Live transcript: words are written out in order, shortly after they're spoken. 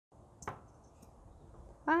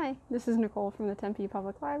Hi, this is Nicole from the Tempe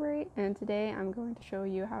Public Library, and today I'm going to show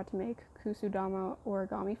you how to make Kusudama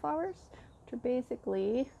Origami Flowers, which are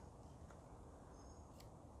basically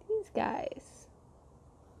these guys.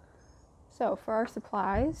 So for our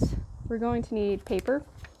supplies, we're going to need paper.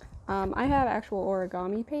 I have actual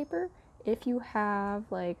origami paper. If you have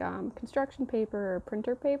like construction paper or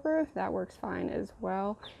printer paper, that works fine as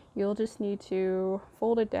well. You'll just need to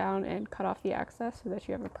fold it down and cut off the excess so that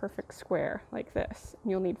you have a perfect square like this.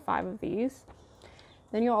 And you'll need 5 of these.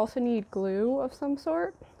 Then you'll also need glue of some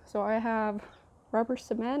sort. So I have rubber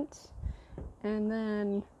cement, and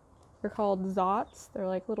then they're called zots. They're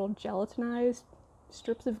like little gelatinized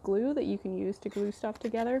strips of glue that you can use to glue stuff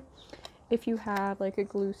together. If you have like a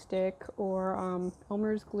glue stick or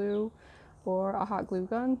Elmer's glue or a hot glue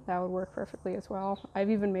gun, that would work perfectly as well. I've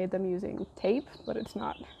even made them using tape, but it's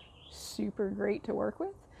not super great to work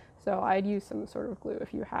with. So I'd use some sort of glue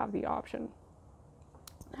if you have the option.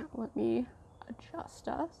 Now let me adjust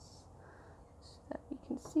us so that we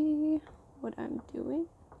can see what I'm doing.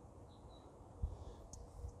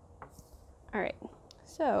 All right,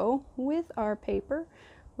 so with our paper,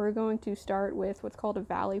 we're going to start with what's called a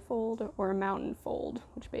valley fold or a mountain fold,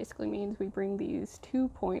 which basically means we bring these 2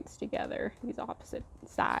 points together, these opposite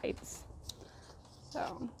sides. So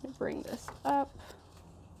I'm going to bring this up.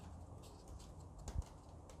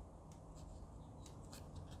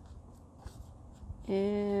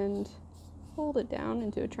 And fold it down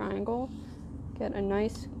into a triangle. Get a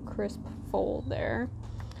nice crisp fold there.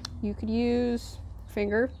 You could use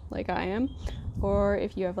finger like I am, or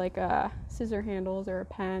if you have like scissor handles or a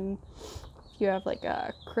pen, if you have like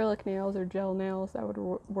acrylic nails or gel nails, that would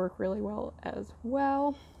work really well as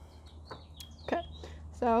well. Okay,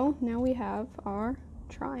 so now we have our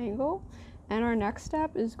triangle, and our next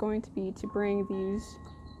step is going to be to bring these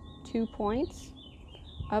 2 points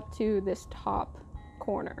up to this top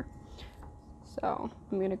corner. So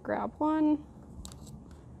I'm going to grab one,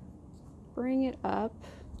 bring it up,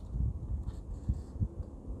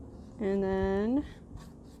 and then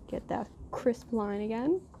get that crisp line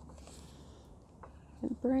again,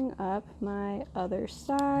 and bring up my other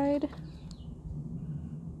side,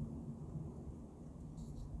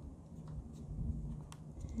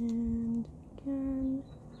 and again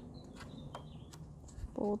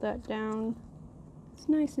fold that down as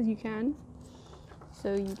nice as you can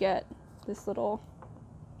so you get this little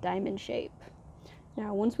diamond shape.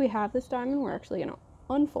 Now once we have this diamond, we're actually going to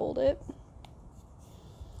unfold it.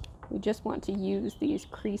 We just want to use these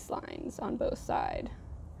crease lines on both sides.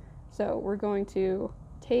 So we're going to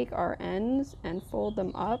take our ends and fold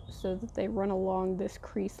them up so that they run along this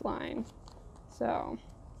crease line. So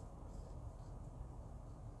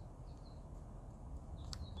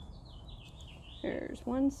there's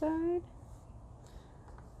one side,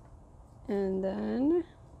 and then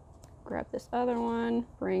grab this other one,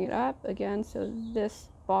 bring it up again so this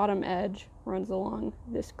bottom edge runs along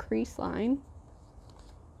this crease line.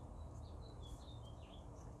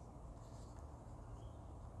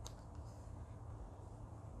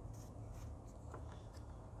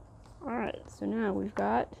 Alright, so now we've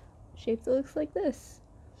got a shape that looks like this.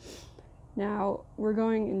 Now we're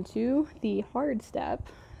going into the hard step,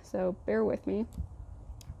 so bear with me.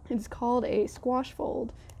 It's called a squash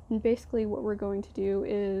fold, and basically what we're going to do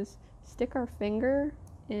is stick our finger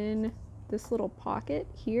in this little pocket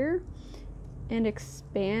here and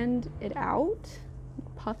expand it out,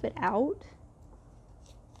 puff it out,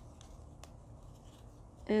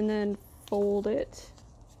 and then fold it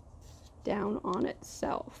down on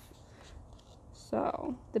itself.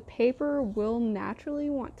 So the paper will naturally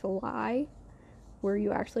want to lie where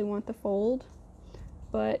you actually want the fold,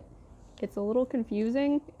 but it's a little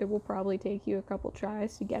confusing. It will probably take you a couple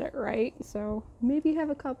tries to get it right, so maybe have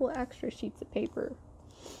a couple extra sheets of paper.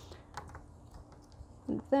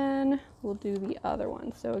 And then we'll do the other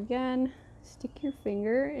one. So again, stick your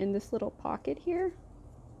finger in this little pocket here,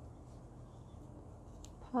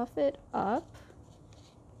 puff it up,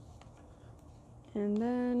 and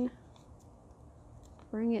then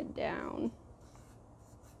bring it down,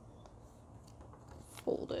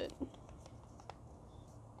 fold it.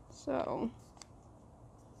 So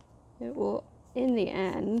it will, in the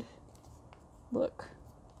end, look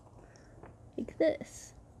like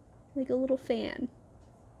this, like a little fan.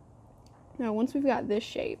 Now once we've got this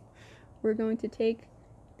shape, we're going to take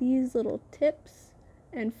these little tips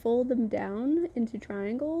and fold them down into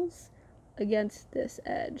triangles against this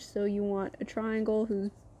edge. So you want a triangle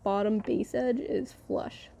whose bottom base edge is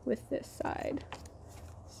flush with this side.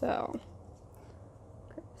 So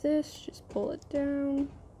grab this, just pull it down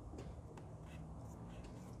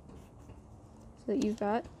so that you've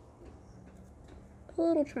got a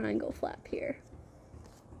little triangle flap here.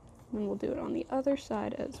 And we'll do it on the other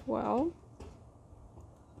side as well.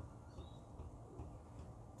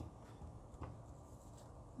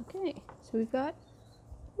 Okay, so we've got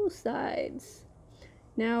both sides.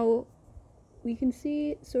 Now we can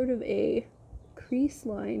see sort of a crease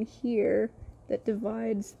line here that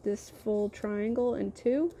divides this full triangle in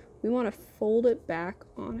two. We want to fold it back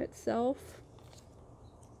on itself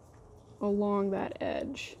along that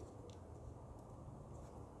edge,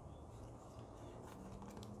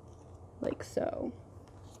 like so.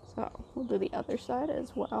 So we'll do the other side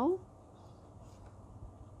as well.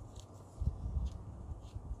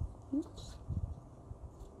 Oops.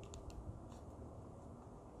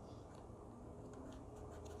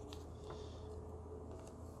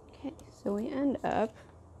 Okay, so we end up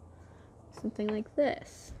something like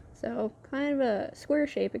this. So kind of a square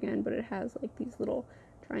shape again, but it has like these little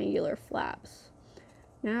triangular flaps.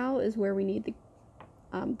 Now is where we need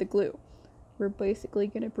the glue. We're basically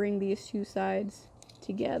going to bring these two sides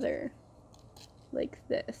together like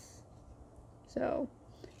this. So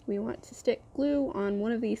we want to stick glue on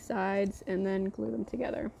one of these sides and then glue them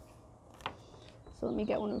together. So let me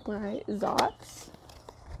get one of my Zots.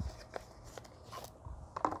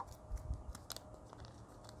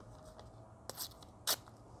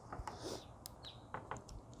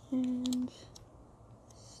 And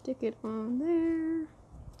stick it on there.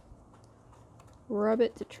 Rub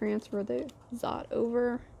it to transfer the Zot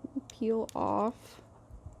over. Peel off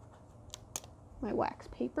my wax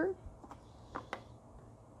paper.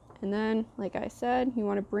 And then, like I said, you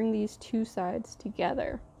want to bring these two sides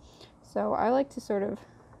together. So I like to sort of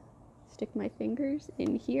stick my fingers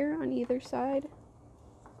in here on either side.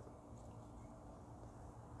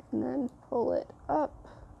 And then pull it up.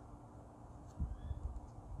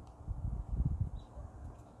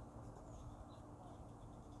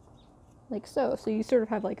 Like so. So you sort of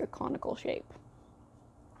have like a conical shape.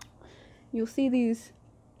 You'll see these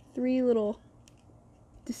three little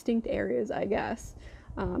distinct areas, I guess.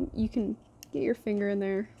 You can get your finger in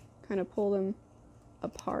there, kind of pull them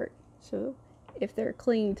apart. So if they're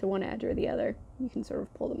clinging to one edge or the other, you can sort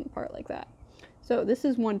of pull them apart like that. So this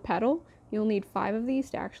is one petal. You'll need 5 of these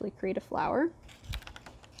to actually create a flower.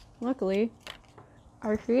 Luckily,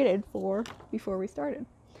 I created 4 before we started.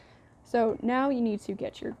 So now you need to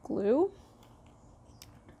get your glue.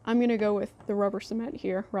 I'm going to go with the rubber cement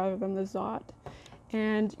here rather than the Zot.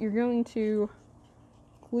 And you're going to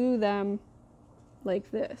glue them like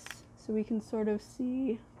this. So we can sort of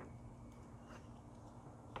see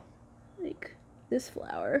like this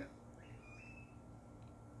flower.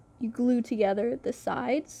 You glue together the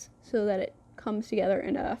sides so that it comes together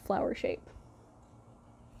in a flower shape.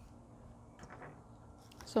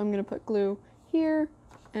 So I'm going to put glue here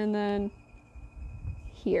and then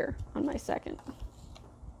here on my second.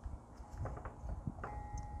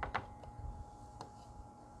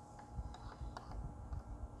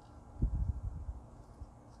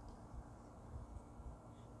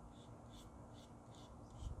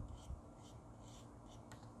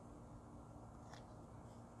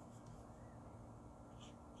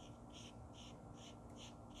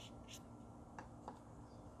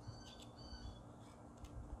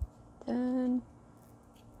 Then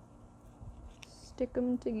stick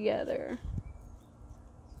them together.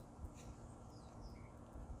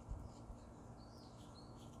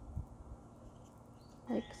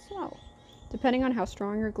 Like so. Depending on how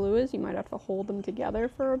strong your glue is, you might have to hold them together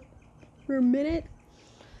for a minute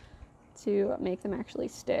to make them actually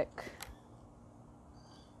stick.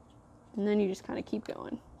 And then you just kind of keep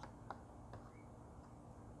going.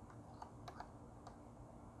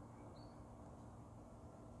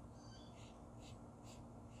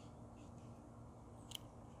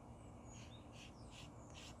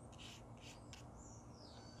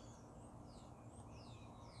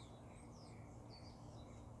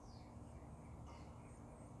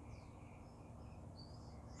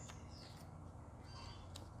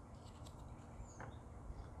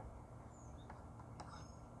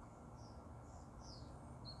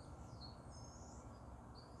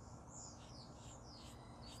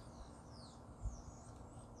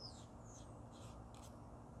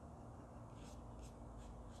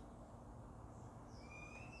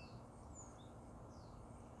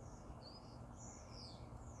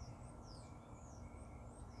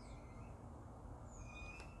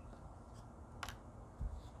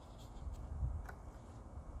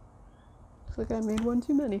 Looks like I made one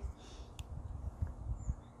too many.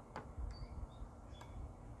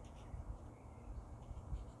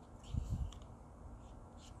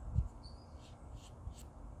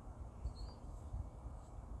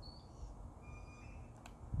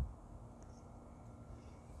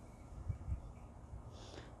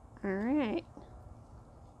 Alright.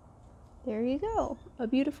 There you go. A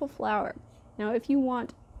beautiful flower. Now if you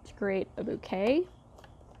want to create a bouquet,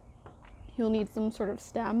 you'll need some sort of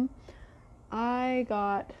stem. I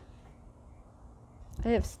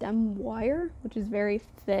have stem wire, which is very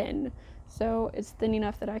thin. So it's thin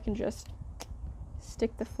enough that I can just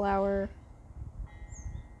stick the flower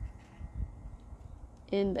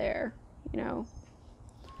in there, you know.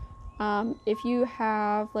 If you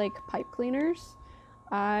have like pipe cleaners,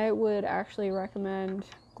 I would actually recommend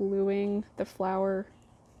gluing the flower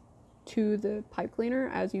to the pipe cleaner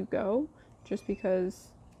as you go, just because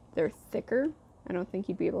they're thicker. I don't think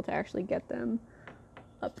you'd be able to actually get them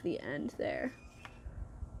up the end there.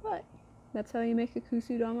 But that's how you make a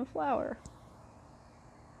Kusudama flower.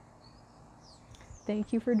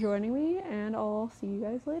 Thank you for joining me, and I'll see you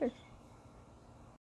guys later.